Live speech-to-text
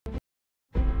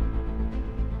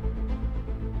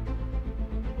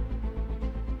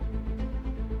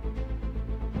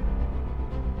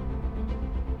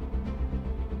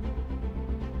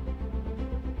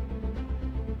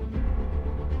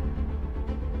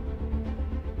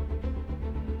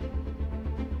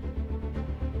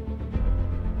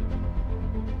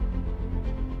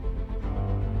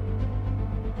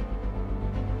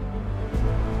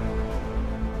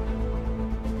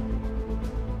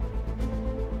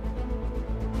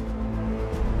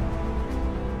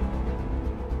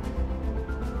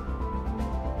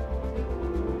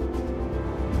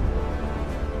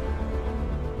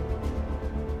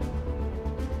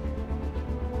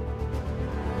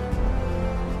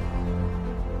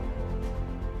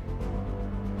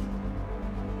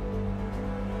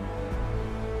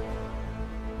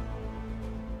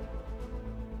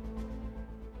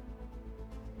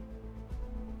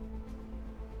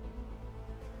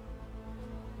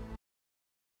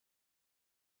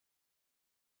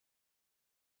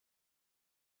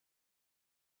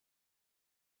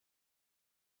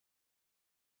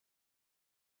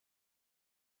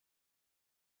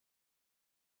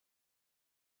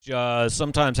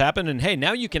Sometimes happen. And hey,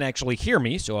 now you can actually hear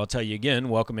me. So I'll tell you again,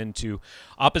 welcome into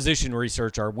Opposition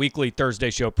Research, our weekly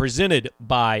Thursday show presented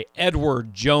by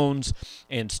Edward Jones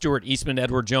and Stuart Eastman.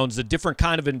 Edward Jones, a different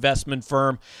kind of investment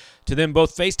firm. To them,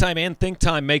 both FaceTime and Think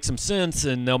Time make some sense,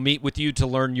 and they'll meet with you to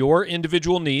learn your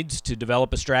individual needs, to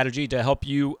develop a strategy to help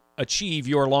you achieve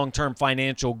your long-term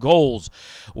financial goals,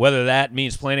 whether that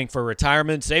means planning for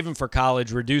retirement, saving for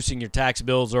college, reducing your tax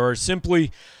bills, or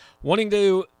simply wanting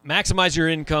to maximize your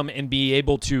income and be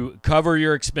able to cover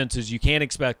your expenses. You can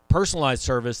expect personalized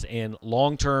service and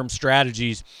long-term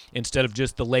strategies instead of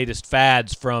just the latest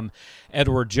fads from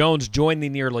Edward Jones. Join the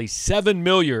nearly 7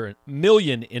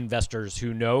 million investors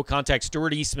who know. Contact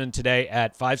Stuart Eastman today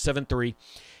at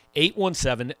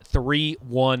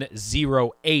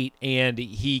 573-817-3108, and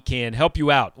he can help you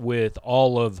out with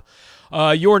all of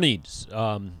your needs.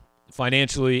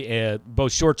 Financially,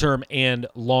 both short-term and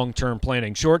long-term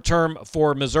planning. Short-term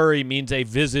for Missouri means a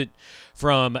visit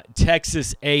from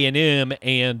Texas A&M,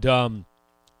 and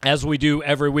as we do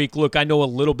every week, look, I know a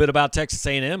little bit about Texas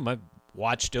A&M. I've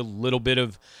watched a little bit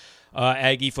of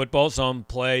Aggie football, saw them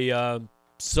play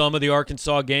some of the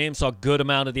Arkansas game, saw a good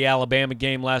amount of the Alabama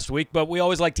game last week, but we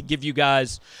always like to give you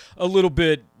guys a little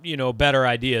bit, better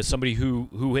idea, somebody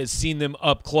who has seen them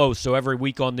up close. So every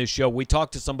week on this show, we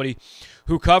talk to somebody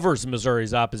who covers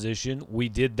Missouri's opposition. We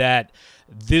did that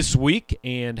this week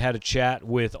and had a chat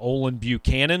with Olin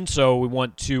Buchanan. So we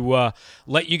want to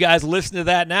let you guys listen to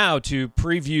that now to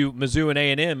preview Mizzou and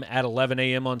A&M at 11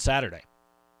 a.m. on Saturday.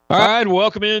 All right,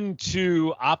 welcome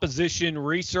into Opposition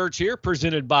Research here,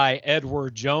 presented by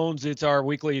Edward Jones. It's our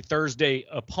weekly Thursday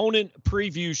opponent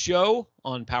preview show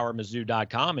on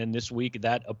PowerMizzou.com, and this week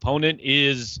that opponent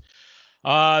is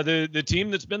the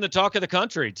team that's been the talk of the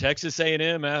country, Texas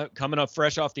A&M, coming up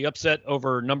fresh off the upset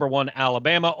over number 1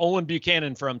 Alabama. Olin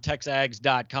Buchanan from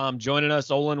TexAgs.com joining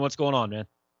us. Olin, what's going on, man?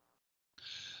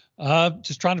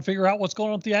 Just trying to figure out what's going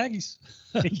on with the Aggies,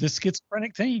 this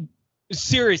schizophrenic team.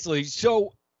 Seriously,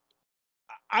 so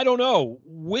I don't know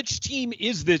which team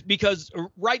is this, because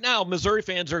right now Missouri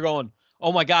fans are going,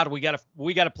 "Oh my God, we got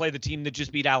to play the team that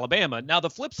just beat Alabama." Now the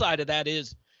flip side of that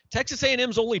is Texas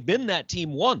A&M's only been that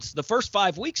team once. The first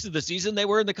 5 weeks of the season, they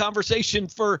were in the conversation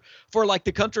for like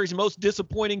the country's most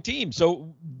disappointing team.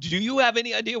 So, do you have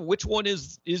any idea which one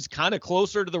is kind of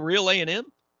closer to the real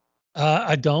A&M?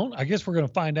 I don't. I guess we're going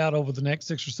to find out over the next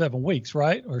 6 or 7 weeks,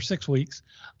 right? Or 6 weeks.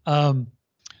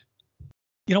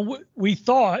 We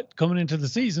thought coming into the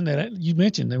season that you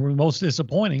mentioned they were most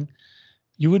disappointing.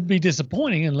 You wouldn't be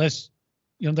disappointing unless,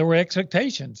 there were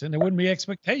expectations, and there wouldn't be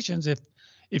expectations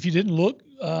if you didn't look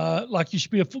like you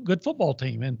should be a good football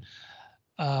team. And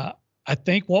I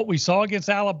think what we saw against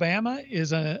Alabama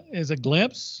is a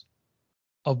glimpse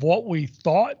of what we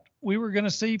thought we were going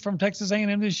to see from Texas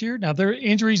A&M this year. Now, their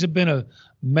injuries have been a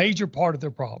major part of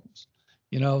their problems.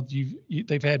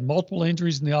 They've had multiple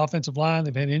injuries in the offensive line.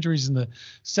 They've had injuries in the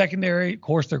secondary. Of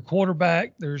course, their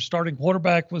starting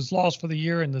quarterback was lost for the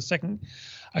year in the second,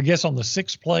 I guess, on the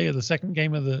 6th play of the second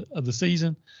game of the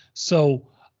season. So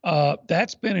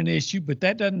that's been an issue, but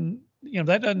that doesn't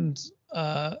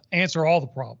answer all the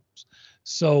problems.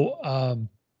 So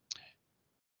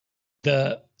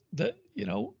the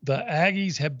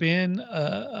Aggies have been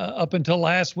up until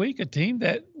last week a team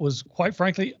that was, quite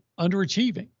frankly,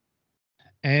 underachieving.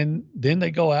 And then they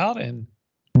go out and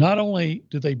not only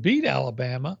do they beat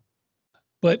Alabama,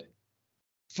 but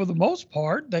for the most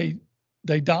part, they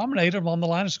dominated them on the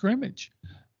line of scrimmage,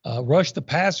 rushed the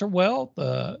passer well.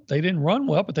 They didn't run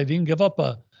well, but they didn't give up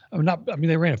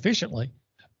they ran efficiently,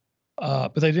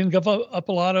 but they didn't give up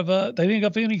a lot of, they didn't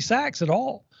give up any sacks at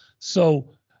all.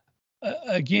 So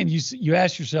again, you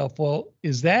ask yourself, well,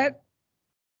 is that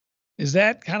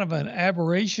kind of an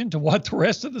aberration to what the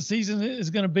rest of the season is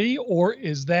going to be, or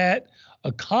is that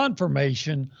a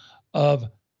confirmation of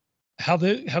how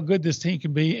good this team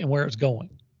can be and where it's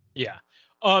going? Yeah.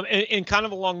 And kind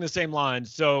of along the same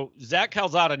lines. So Zach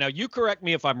Calzada, now you correct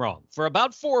me if I'm wrong. For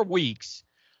about 4 weeks,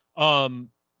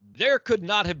 there could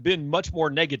not have been much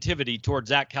more negativity towards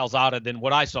Zach Calzada than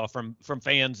what I saw from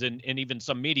fans and even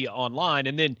some media online.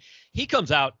 And then he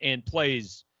comes out and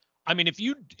plays. I mean,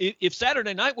 if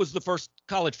Saturday night was the first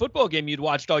college football game you'd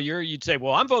watched all year, you'd say,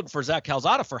 well, I'm voting for Zach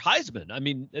Calzada for Heisman. I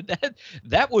mean,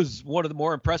 that was one of the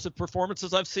more impressive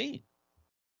performances I've seen.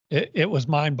 It was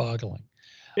mind-boggling.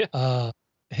 Yeah.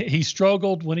 He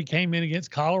struggled when he came in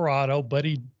against Colorado, but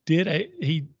he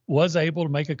was able to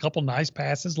make a couple nice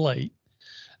passes late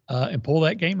and pull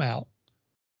that game out.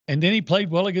 And then he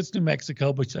played well against New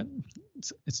Mexico, but it's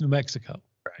New Mexico.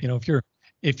 Right.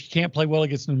 If you can't play well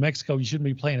against New Mexico, you shouldn't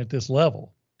be playing at this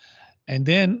level. And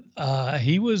then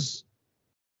he was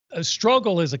a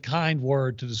struggle is a kind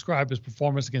word to describe his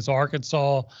performance against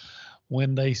Arkansas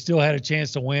when they still had a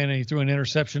chance to win, and he threw an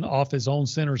interception off his own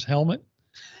center's helmet.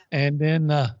 And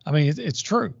then, it's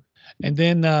true. And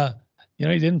then, he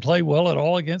didn't play well at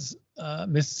all against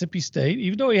Mississippi State,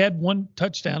 even though he had one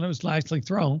touchdown that was nicely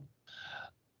thrown.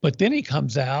 But then he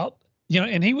comes out,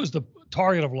 and he was the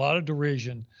target of a lot of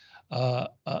derision, a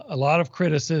lot of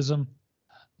criticism,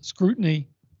 scrutiny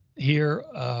here.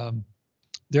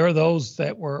 There are those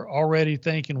that were already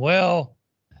thinking, well,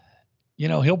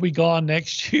 he'll be gone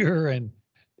next year, and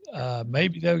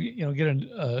maybe they'll get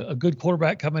a good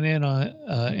quarterback coming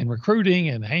in recruiting,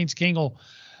 and Haynes King will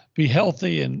be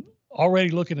healthy, and already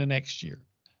looking to next year.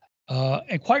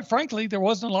 And quite frankly, there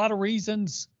wasn't a lot of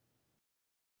reasons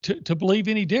to believe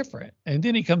any different. And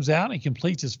then he comes out and he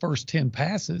completes his first 10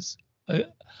 passes.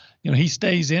 He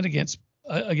stays in against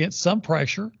some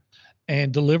pressure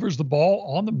and delivers the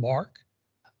ball on the mark.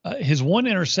 His one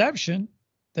interception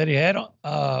that he had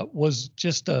was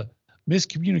just a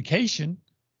miscommunication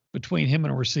between him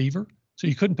and a receiver. So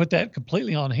you couldn't put that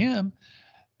completely on him.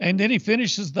 And then he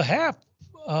finishes the half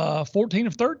 14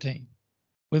 of 13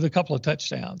 with a couple of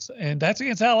touchdowns. And that's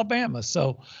against Alabama.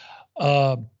 So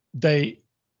they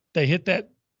hit that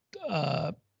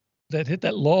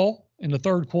lull in the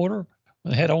third quarter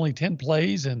when they had only 10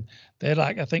 plays, and they had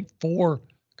I think 4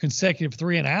 consecutive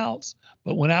 3-and-outs.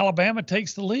 But when Alabama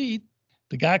takes the lead,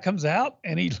 the guy comes out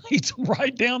and he leads them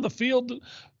right down the field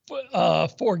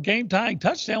for a game-tying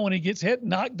touchdown when he gets hit and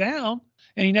knocked down,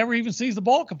 and he never even sees the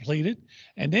ball completed.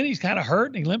 And then he's kind of hurt,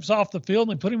 and he limps off the field,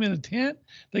 and they put him in the tent.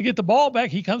 They get the ball back.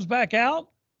 He comes back out,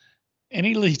 and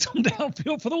he leads them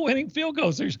downfield for the winning field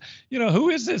goal. So who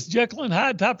is this Jekyll and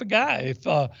Hyde type of guy?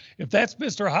 If that's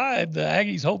Mr. Hyde, the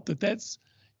Aggies hope that's,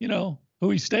 who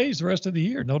he stays the rest of the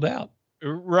year, no doubt.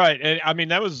 Right.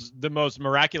 And that was the most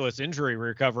miraculous injury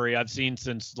recovery I've seen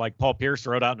since Paul Pierce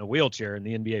rode out in a wheelchair in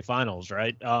the NBA finals.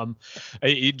 Right.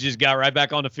 He just got right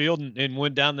back on the field and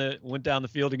went down the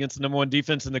field against the number one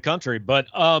defense in the country. But,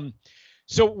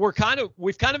 so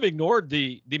we've kind of ignored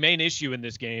the main issue in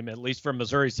this game, at least from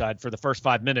Missouri's side, for the first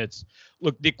 5 minutes.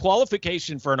 Look, the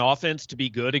qualification for an offense to be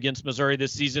good against Missouri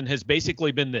this season has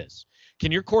basically been this.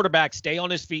 Can your quarterback stay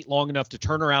on his feet long enough to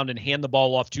turn around and hand the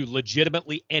ball off to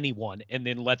legitimately anyone and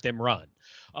then let them run?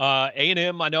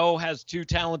 A&M, I know, has 2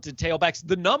 talented tailbacks.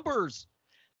 The numbers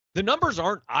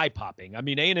aren't eye-popping.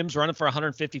 A&M's running for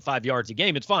 155 yards a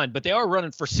game. It's fine, but they are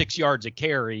running for 6 yards a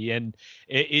carry. And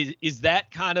is that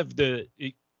kind of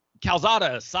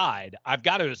Calzada aside, I've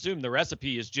got to assume the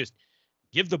recipe is just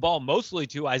give the ball mostly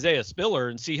to Isaiah Spiller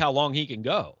and see how long he can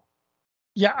go.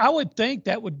 Yeah, I would think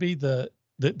that would be the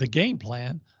game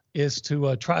plan, is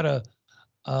to try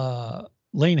to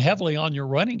lean heavily on your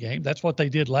running game. That's what they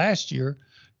did last year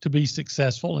to be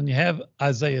successful. And you have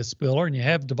Isaiah Spiller, and you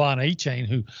have Devon Achane,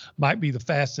 who might be the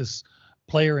fastest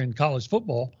player in college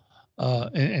football.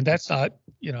 And that's not,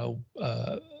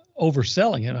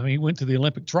 overselling him. He went to the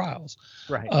Olympic trials.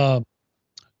 Right.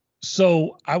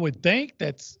 So I would think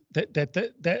that's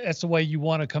the way you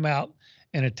want to come out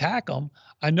and attack them.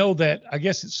 I know that, I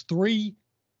guess it's 3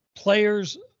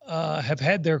 players have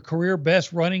had their career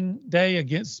best running day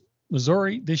against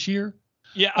Missouri this year.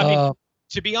 Yeah.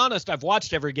 To be honest, I've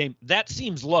watched every game. That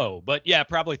seems low, but yeah,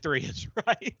 probably 3 is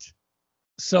right.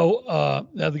 So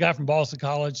the guy from Boston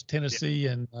College, Tennessee,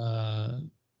 and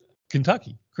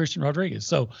Kentucky, Christian Rodriguez.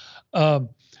 So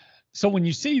when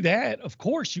you see that, of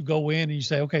course you go in and you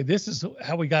say, okay, this is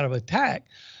how we got to attack.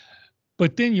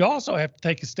 But then you also have to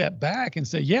take a step back and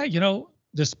say, yeah,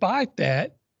 despite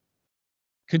that,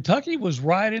 Kentucky was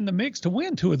right in the mix to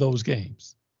win 2 of those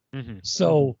games. Mm-hmm.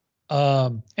 So,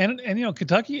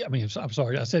 Kentucky, I'm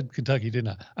sorry, I said Kentucky, didn't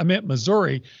I? I meant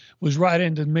Missouri was right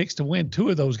in the mix to win 2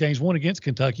 of those games, one against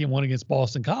Kentucky and one against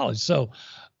Boston College. So,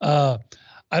 I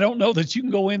don't know that you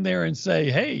can go in there and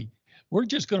say, hey, we're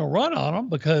just going to run on them,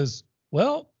 because,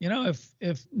 well,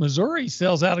 if Missouri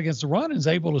sells out against the run and is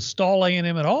able to stall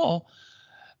A&M at all,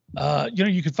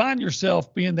 you could find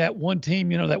yourself being that one team,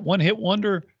 that one-hit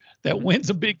wonder that wins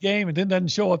a big game and then doesn't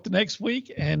show up the next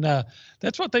week. And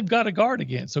that's what they've got to guard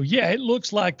against. So, yeah, it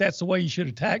looks like that's the way you should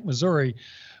attack Missouri.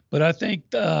 But I think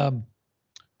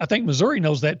Missouri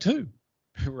knows that too.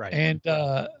 Right. And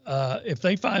if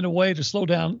they find a way to slow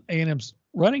down A&M's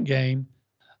running game,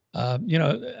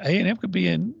 A&M could be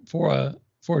in for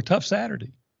a tough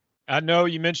Saturday. I know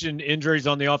you mentioned injuries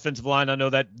on the offensive line. I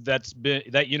know that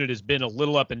unit has been a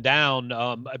little up and down,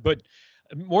 but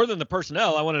more than the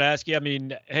personnel, I wanted to ask you, I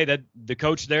mean, hey, that the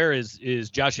coach there is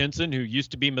Josh Henson, who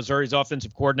used to be Missouri's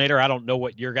offensive coordinator. I don't know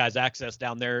what your guys' access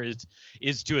down there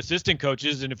is to assistant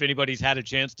coaches, and if anybody's had a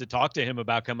chance to talk to him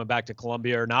about coming back to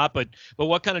Columbia or not. But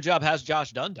what kind of job has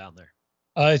Josh done down there?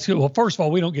 It's good. Well, first of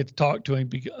all, we don't get to talk to him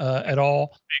at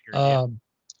all.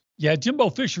 Yeah, Jimbo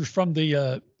Fisher's from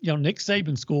the Nick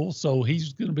Saban school, so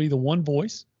he's going to be the one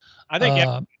voice. I think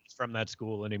everybody's from that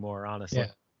school anymore, honestly. Yeah.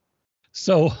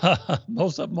 So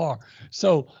most of them are.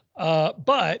 So,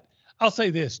 but I'll say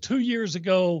this: 2 years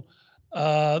ago,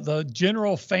 the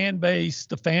general fan base,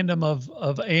 the fandom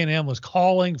of A&M was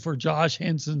calling for Josh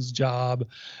Henson's job.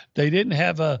 They didn't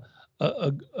have a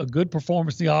good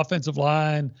performance in the offensive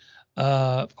line.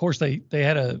 Of course, they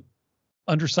had a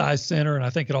undersized center, and I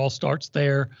think it all starts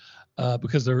there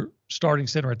because their starting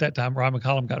center at that time, Ryan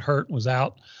McCollum, got hurt and was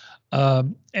out.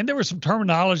 And there was some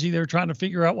terminology they were trying to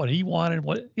figure out what he wanted,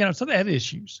 so they had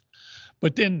issues.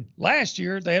 But then last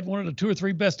year they had one of the 2 or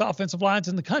 3 best offensive lines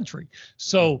in the country.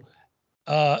 So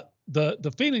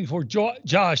the feeling for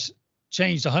Josh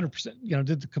changed 100%,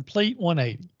 did the complete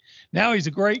 180. Now he's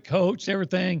a great coach,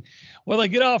 everything. Well, they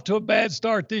get off to a bad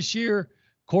start this year.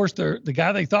 Of course, the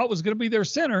guy they thought was going to be their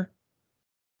center,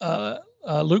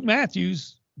 Luke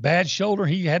Matthews, bad shoulder.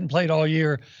 He hadn't played all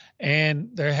year, and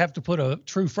they have to put a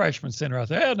true freshman center out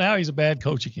there. Well, now he's a bad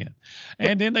coach again.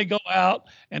 And then they go out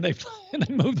and they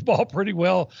move the ball pretty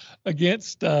well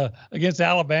against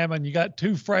Alabama, and you got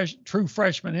 2 true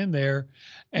freshmen in there,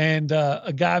 and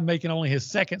a guy making only his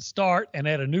second start and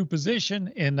at a new position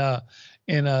in a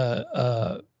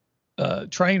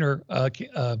trainer.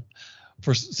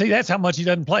 That's how much he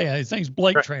doesn't play. His name's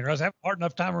Blake Trainer. I was having a hard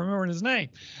enough time remembering his name.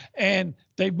 And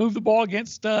they moved the ball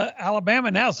against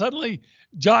Alabama. Now suddenly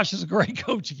Josh is a great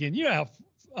coach again. You know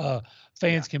how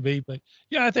fans can be. But,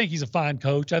 I think he's a fine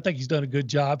coach. I think he's done a good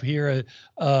job here.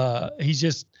 He's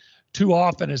just too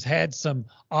often has had some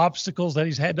obstacles that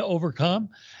he's had to overcome.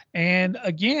 And,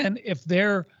 again, if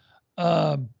their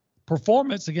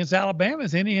performance against Alabama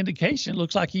is any indication, it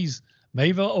looks like he's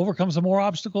maybe overcome some more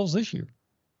obstacles this year.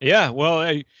 Yeah,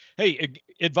 well, hey,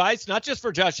 advice not just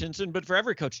for Josh Henson, but for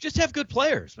every coach: just have good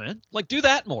players, man. Like, do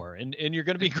that more, and you're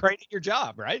going to be great at your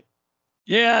job, right?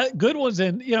 Yeah, good ones,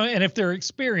 and if they're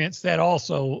experienced, that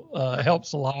also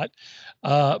helps a lot.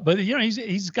 But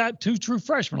he's got 2 true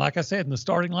freshmen, like I said, in the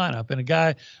starting lineup, and a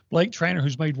guy, Blake Trainer,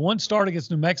 who's made 1 start against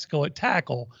New Mexico at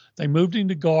tackle. They moved him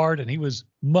to guard, and he was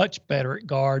much better at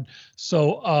guard.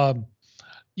 So,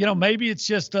 maybe it's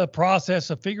just a process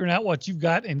of figuring out what you've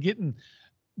got and getting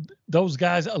those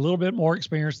guys a little bit more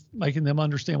experience, making them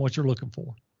understand what you're looking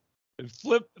for.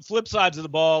 Flip sides of the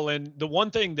ball, and the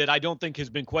one thing that I don't think has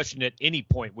been questioned at any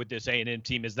point with this A&M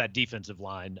team is that defensive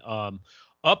line.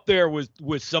 Up there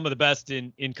with some of the best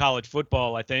in college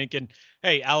football, I think. And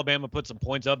hey, Alabama put some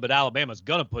points up, but Alabama's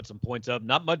gonna put some points up.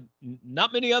 Not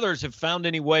many others have found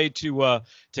any way to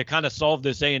kind of solve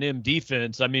this A&M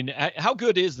defense. I mean, how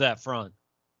good is that front?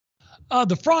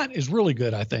 The front is really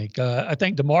good, I think. I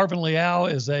think DeMarvin Leal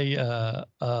is a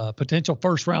potential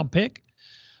first-round pick.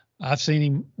 I've seen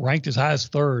him ranked as high as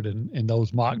 3rd in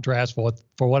those mock drafts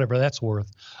for whatever that's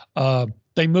worth.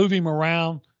 They move him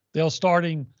around. They'll start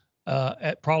him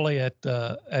at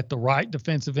the right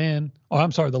defensive end.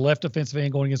 The left defensive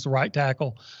end going against the right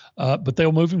tackle. But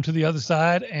they'll move him to the other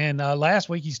side. And last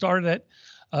week he started at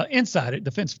inside at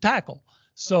defensive tackle.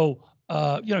 So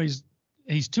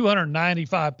he's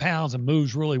 295 pounds and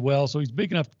moves really well, so he's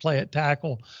big enough to play at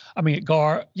tackle. I mean, at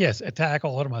guard. Yes, at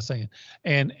tackle. What am I saying?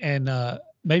 And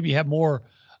maybe have more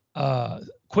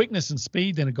quickness and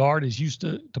speed than a guard is used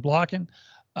to blocking.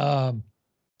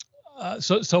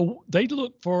 So they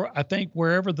look for, I think,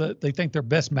 wherever they think their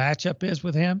best matchup is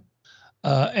with him.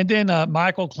 And then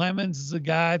Michael Clemens is a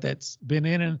guy that's been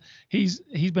in, and he's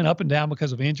been up and down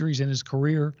because of injuries in his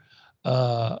career.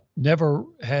 Never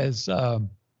has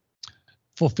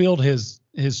fulfilled his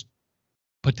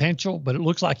potential, but it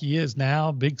looks like he is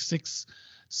now. Big 6'5",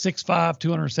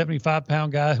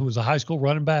 275-pound guy who was a high school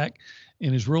running back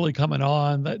and is really coming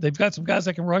on. They've got some guys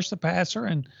that can rush the passer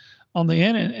and on the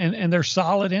end, and they're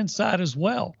solid inside as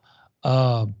well.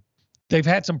 They've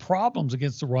had some problems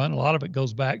against the run. A lot of it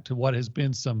goes back to what has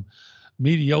been some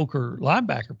mediocre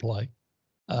linebacker play.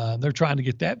 They're trying to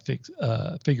get that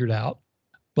figured out.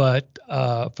 But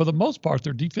for the most part,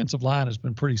 their defensive line has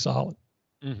been pretty solid.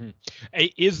 Mm-hmm.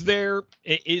 Is there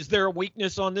a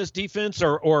weakness on this defense,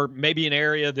 or maybe an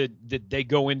area that they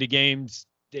go into games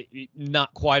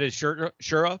not quite as sure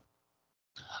of?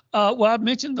 Well, I've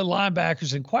mentioned the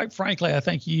linebackers, and quite frankly, I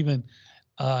think you even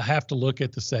have to look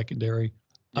at the secondary.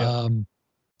 Yeah.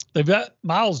 They've got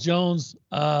Miles Jones.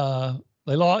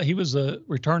 He was a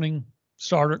returning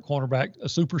starter at cornerback, a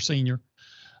super senior,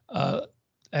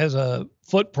 has a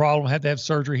foot problem, had to have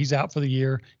surgery. He's out for the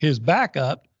year. His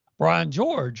backup, Brian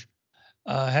George,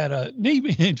 had a knee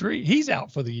injury. He's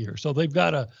out for the year. So they've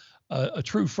got a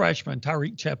true freshman,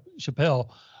 Tyreek Chappelle,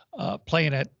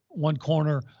 playing at one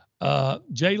corner.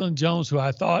 Jalen Jones, who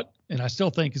I thought and I still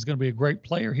think is going to be a great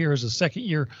player here as a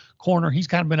second-year corner. He's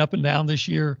kind of been up and down this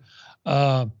year.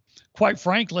 Quite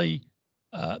frankly,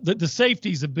 the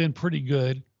safeties have been pretty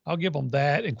good. I'll give them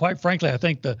that. And quite frankly, I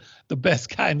think the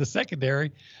best guy in the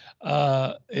secondary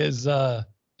is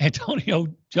Antonio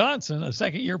Johnson, a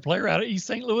second-year player out of East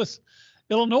St. Louis,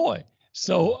 Illinois.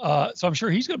 So I'm sure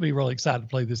he's going to be really excited to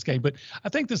play this game. But I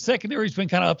think the secondary's been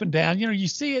kind of up and down. You know, you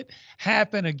see it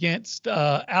happen against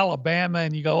Alabama,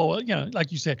 and you go, oh, well, you know,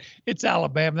 like you said, it's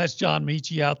Alabama. That's John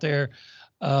Mechie out there.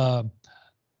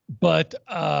 But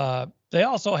they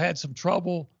also had some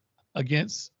trouble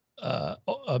against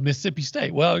Mississippi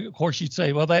State. Well, of course, you'd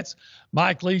say, well, that's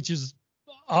Mike Leach's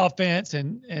offense,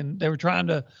 and they were trying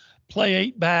to play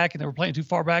 8 back, and they were playing too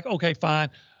far back. Okay, fine.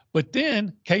 But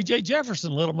then KJ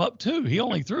Jefferson lit them up too. He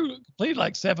only completed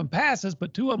like 7 passes,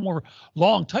 but 2 of them were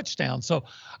long touchdowns. So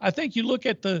I think you look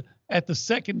at the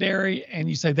secondary and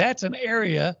you say that's an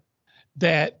area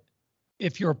that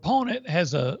if your opponent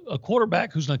has a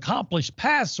quarterback who's an accomplished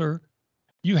passer,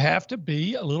 you have to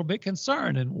be a little bit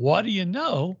concerned. And what do you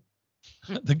know?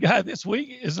 The guy this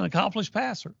week is an accomplished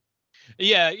passer.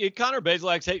 Yeah, Connor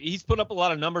Bazelak, he's put up a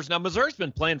lot of numbers. Now, Missouri's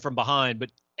been playing from behind,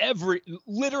 but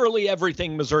literally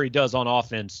everything Missouri does on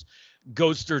offense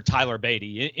goes through Tyler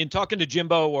Beatty. In talking to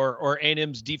Jimbo or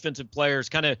A&M's defensive players,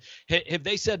 kind of have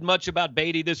they said much about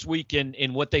Beatty this week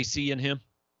and what they see in him?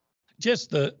 Just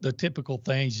the typical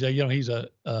things. You know, he's a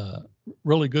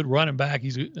really good running back.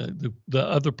 He's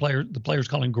the players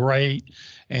call him great,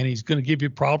 and he's going to give you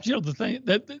problems. You know, the thing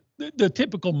that the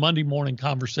typical Monday morning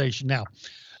conversation. Now,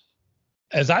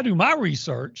 as I do my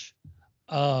research,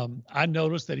 I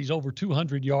noticed that he's over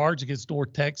 200 yards against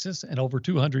North Texas and over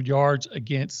 200 yards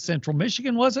against Central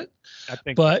Michigan, was it? I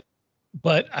think. But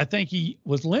I think he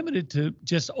was limited to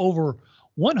just over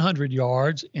 100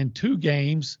 yards in 2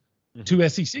 games, 2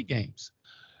 SEC games.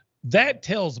 That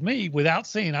tells me, without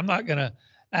seeing, I'm not going to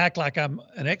act like I'm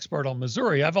an expert on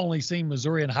Missouri. I've only seen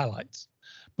Missouri in highlights.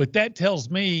 But that tells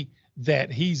me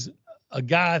that he's a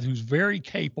guy who's very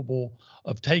capable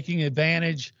of taking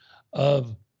advantage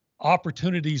of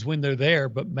opportunities when they're there,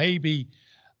 but maybe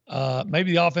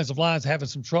the offensive line's having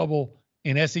some trouble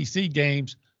in SEC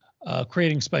games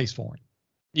creating space for him.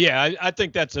 Yeah, I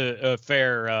think that's a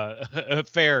fair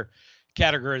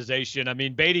categorization. I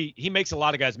mean, Beatty, he makes a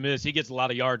lot of guys miss. He gets a lot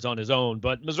of yards on his own,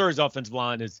 but Missouri's offensive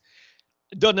line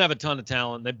doesn't have a ton of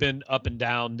talent. They've been up and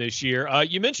down this year.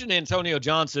 You mentioned Antonio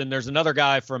Johnson. There's another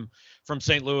guy from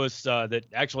St. Louis that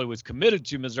actually was committed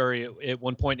to Missouri at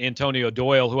one point, Antonio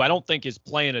Doyle, who I don't think is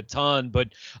playing a ton. But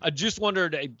I just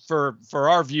wondered for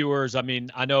our viewers, I mean,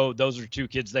 I know those are 2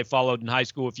 kids they followed in high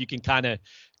school. If you can kind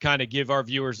of give our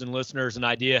viewers and listeners an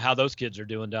idea how those kids are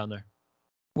doing down there.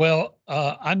 Well,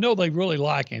 I know they really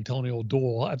like Antonio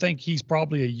Doyle. I think he's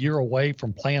probably a year away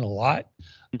from playing a lot.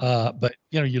 But,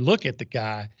 you know, you look at the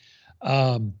guy,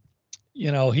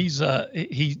 you know,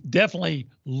 he definitely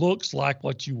looks like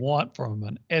what you want from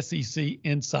an SEC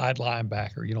inside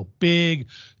linebacker, you know, big,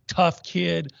 tough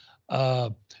kid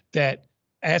that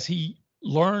as he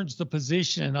learns the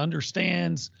position and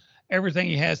understands everything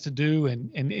he has to do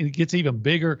and it gets even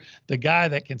bigger, the guy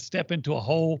that can step into a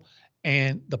hole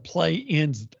and the play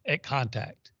ends at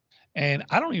contact. And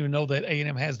I don't even know that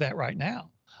A&M has that right now.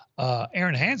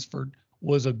 Aaron Hansford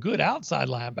was a good outside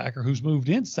linebacker who's moved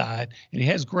inside, and he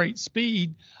has great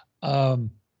speed,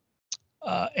 and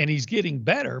he's getting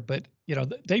better. But, you know,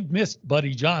 they've missed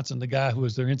Buddy Johnson, the guy who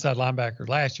was their inside linebacker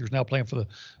last year, is now playing for the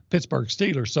Pittsburgh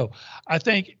Steelers. So I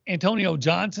think Antonio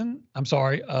Johnson, I'm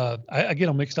sorry, I get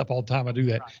them mixed up all the time. I do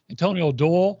that. Right. Antonio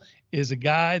Doyle is a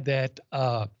guy that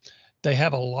they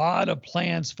have a lot of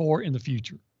plans for in the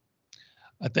future.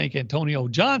 I think Antonio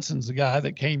Johnson's the guy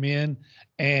that came in,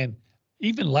 and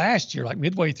even last year, like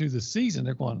midway through the season,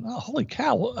 they're going, oh, holy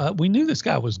cow, we knew this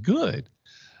guy was good,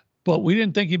 but we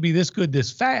didn't think he'd be this good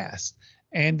this fast.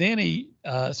 And then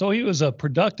so he was a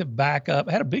productive backup,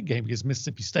 had a big game against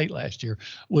Mississippi State last year,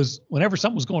 was whenever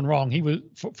something was going wrong, he was,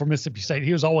 for Mississippi State,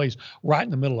 he was always right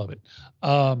in the middle of it.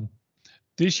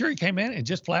 This year he came in and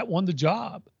just flat won the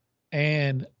job.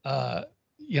 And,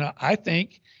 you know, I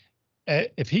think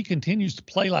if he continues to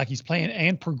play like he's playing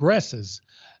and progresses,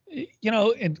 you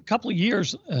know, in a couple of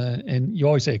years, and you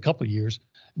always say a couple of years,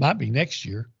 might be next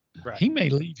year, right, he may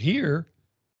leave here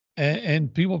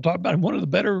and people talk about him, one of the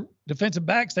better defensive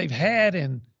backs they've had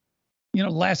in, you know,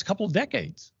 the last couple of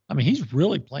decades. I mean, he's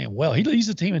really playing well. He leads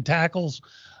the team in tackles,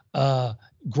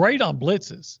 great on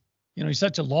blitzes. You know, he's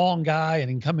such a long guy and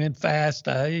he can come in fast.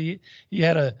 He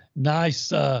had a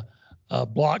nice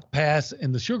block pass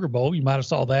in the Sugar Bowl. You might have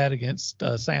saw that against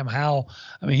Sam Howell.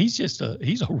 I mean, he's a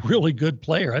really good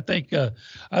player. I think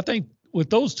with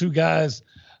those two guys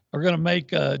are going to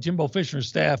make Jimbo Fisher's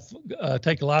staff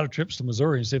take a lot of trips to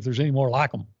Missouri and see if there's any more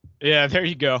like them. Yeah, there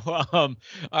you go. All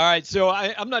right, so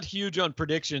I'm not huge on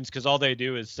predictions because all they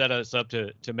do is set us up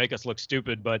to make us look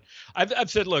stupid. But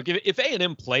I've said, look, if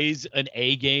A&M plays an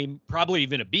A game, probably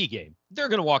even a B game, they're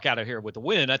going to walk out of here with a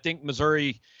win. I think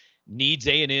Missouri needs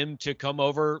A&M to come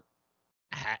over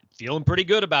feeling pretty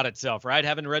good about itself, right?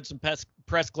 Having read some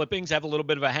press clippings, have a little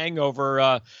bit of a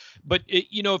hangover. But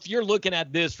if you're looking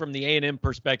at this from the A&M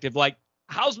perspective, like,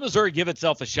 how's Missouri give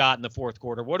itself a shot in the fourth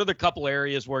quarter? What are the couple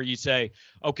areas where you say,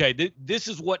 okay, this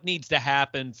is what needs to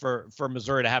happen for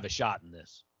Missouri to have a shot in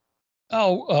this?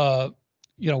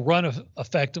 Run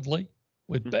effectively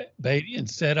with Beatty and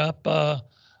set up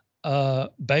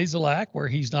Bazelak where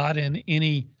he's not in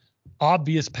any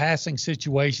obvious passing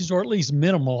situations, or at least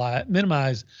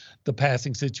minimize the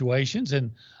passing situations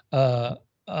and the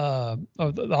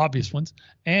obvious ones,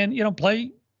 and play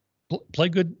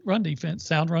good run defense,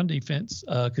 sound run defense,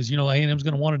 because A&M's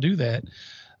going to want to do that.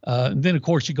 And then of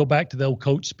course you go back to the old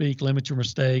coach speak: limit your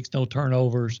mistakes, no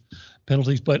turnovers,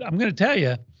 penalties. But I'm going to tell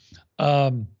you,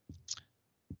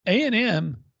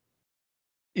 A&M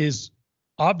is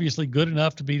obviously good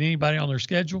enough to beat anybody on their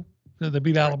schedule. They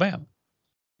beat Alabama.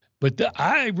 But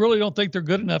I really don't think they're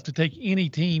good enough to take any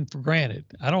team for granted.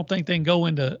 I don't think they can go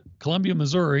into Columbia,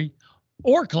 Missouri,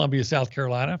 or Columbia, South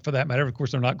Carolina, for that matter. Of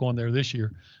course, they're not going there this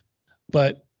year.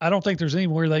 But I don't think there's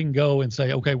anywhere they can go and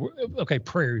say, okay,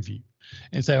 Prairie View,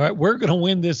 and say, all right, we're going to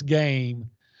win this game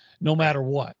no matter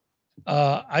what.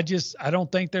 I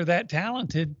don't think they're that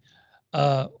talented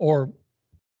or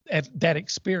at that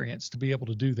experience to be able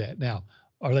to do that. Now,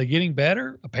 are they getting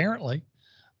better? Apparently.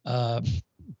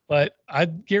 But I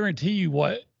guarantee you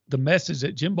what the message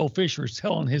that Jimbo Fisher is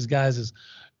telling his guys is,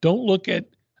 don't look at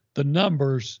the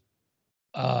numbers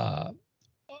as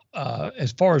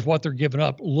far as what they're giving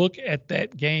up. Look at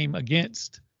that game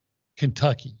against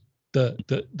Kentucky,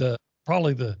 the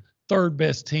probably the third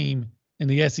best team in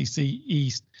the SEC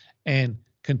East, and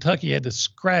Kentucky had to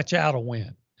scratch out a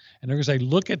win. And they're going to say,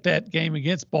 look at that game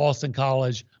against Boston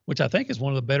College, which I think is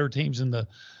one of the better teams in the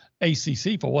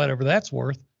ACC for whatever that's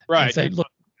worth. Right. And say, look,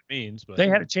 but they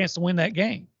had a chance to win that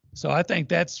game. So I think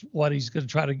that's what he's going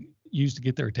to try to use to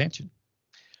get their attention.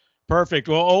 Perfect.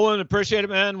 Well, Olin, appreciate it,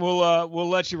 man. We'll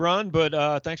let you run,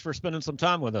 but thanks for spending some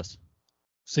time with us.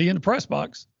 See you in the press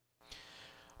box.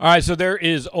 All right, so there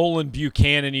is Olin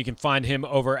Buchanan. You can find him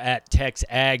over at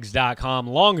TexAgs.com.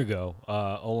 Long ago,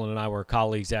 Olin and I were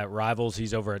colleagues at Rivals.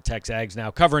 He's over at TexAgs now,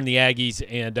 covering the Aggies,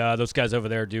 and those guys over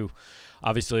there do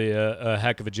obviously a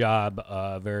heck of a job,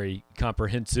 very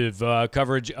comprehensive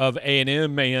coverage of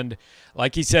A&M, and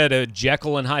like he said, a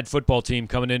Jekyll and Hyde football team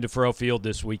coming into Faurot Field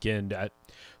this weekend.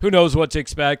 Who knows what to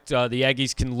expect? The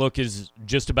Aggies can look as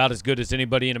just about as good as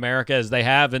anybody in America as they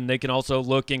have, and they can also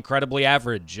look incredibly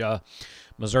average.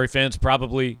 Missouri fans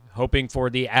probably hoping for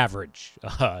the average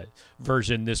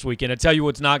version this weekend. I tell you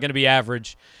what's not going to be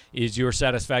average is your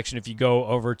satisfaction if you go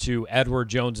over to Edward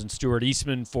Jones and Stuart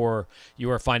Eastman for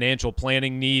your financial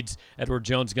planning needs. Edward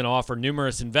Jones is going to offer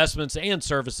numerous investments and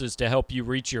services to help you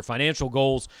reach your financial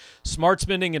goals, smart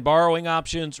spending and borrowing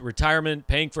options, retirement,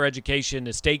 paying for education,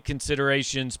 estate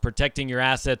considerations, protecting your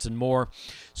assets, and more.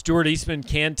 Stuart Eastman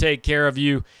can take care of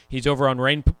you. He's over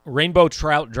on Rainbow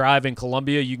Trout Drive in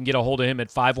Columbia. You can get a hold of him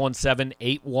at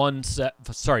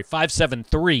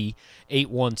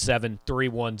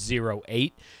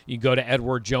 573-817-3108. You can go to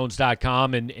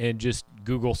edwardjones.com and just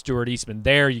Google Stuart Eastman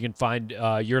there. You can find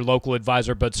your local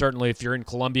advisor, but certainly if you're in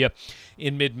Columbia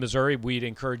in mid-Missouri, we'd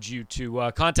encourage you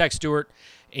to contact Stuart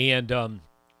and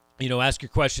ask your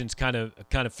questions, kind of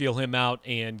feel him out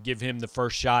and give him the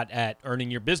first shot at earning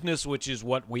your business, which is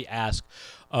what we ask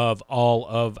of all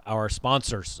of our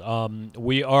sponsors.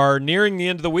 We are nearing the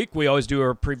end of the week. We always do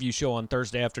our preview show on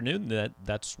Thursday afternoon.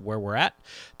 That's where we're at.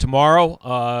 Tomorrow,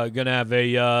 going to have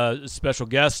a special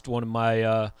guest, one of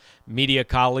my media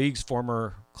colleagues,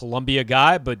 former Columbia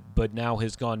guy, but now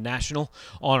has gone national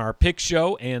on our pick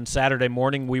show. And Saturday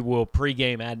morning we will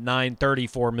pregame at 9:30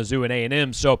 for Mizzou and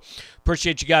A&M. So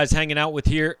appreciate you guys hanging out with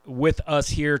us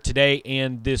here today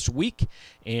and this week.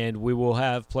 And we will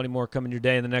have plenty more coming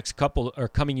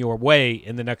your way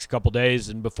in the next couple days.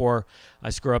 And before I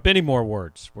screw up any more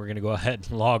words, we're going to go ahead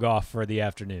and log off for the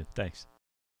afternoon. Thanks.